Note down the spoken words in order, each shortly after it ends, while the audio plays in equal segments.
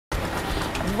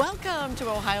Welcome to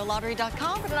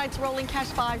OhioLottery.com for tonight's Rolling Cash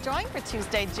 5 drawing for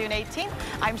Tuesday, June 18th.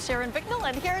 I'm Sharon Bicknell,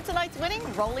 and here are tonight's winning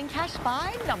Rolling Cash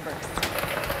 5 numbers.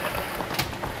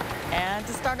 And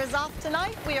to start us off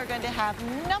tonight, we are going to have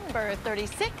number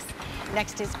 36.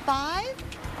 Next is 5,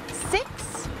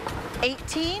 6,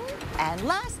 18, and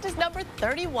last is number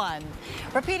 31.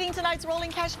 Repeating tonight's Rolling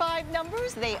Cash 5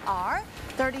 numbers, they are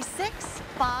 36,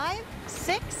 5,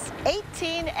 6,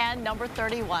 18, and number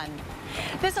 31.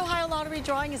 This Ohio Lottery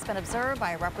drawing has been observed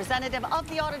by a representative of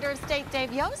the Auditor of State,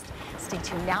 Dave Yost. Stay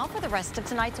tuned now for the rest of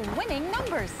tonight's winning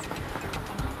numbers.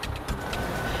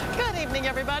 Good evening,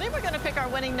 everybody. We're going to pick our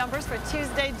winning numbers for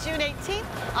Tuesday, June 18th.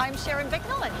 I'm Sharon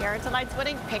Bicknell, and here are tonight's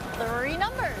winning Pick 3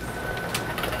 numbers.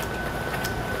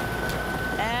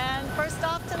 And first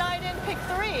off tonight in Pick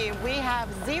 3, we have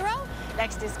 0.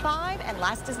 Next is 5, and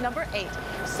last is number 8.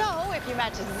 So if you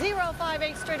match 0, 5,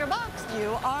 8 straight or box,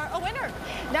 you are a winner.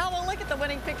 Now we'll look at the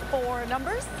winning Pick 4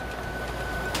 numbers.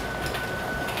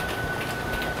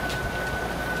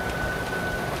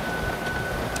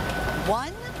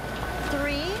 1,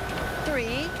 3,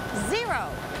 3, 0.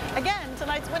 Again,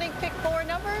 tonight's winning Pick 4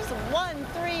 numbers, 1,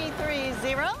 3, 3,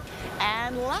 0.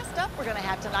 And last up, we're going to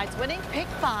have tonight's winning Pick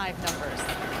 5 numbers.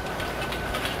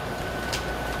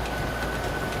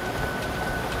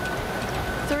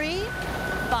 3,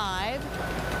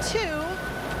 5, 2,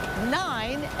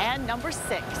 9, and number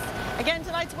 6. Again,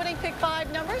 tonight's winning Pick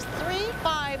 5 numbers, 3,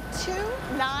 5, 2,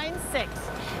 9, 6.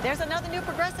 There's another new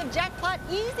progressive jackpot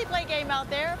easy play game out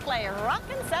there. Play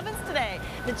Rockin' Sevens today.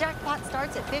 The jackpot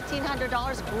starts at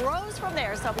 $1,500, grows from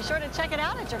there, so be sure to check it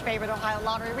out at your favorite Ohio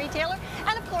Lottery retailer.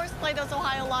 And of course, play those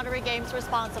Ohio Lottery games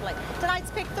responsibly.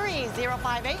 Tonight's Pick 3,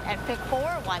 058, and Pick 4,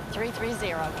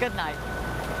 1330. Good night.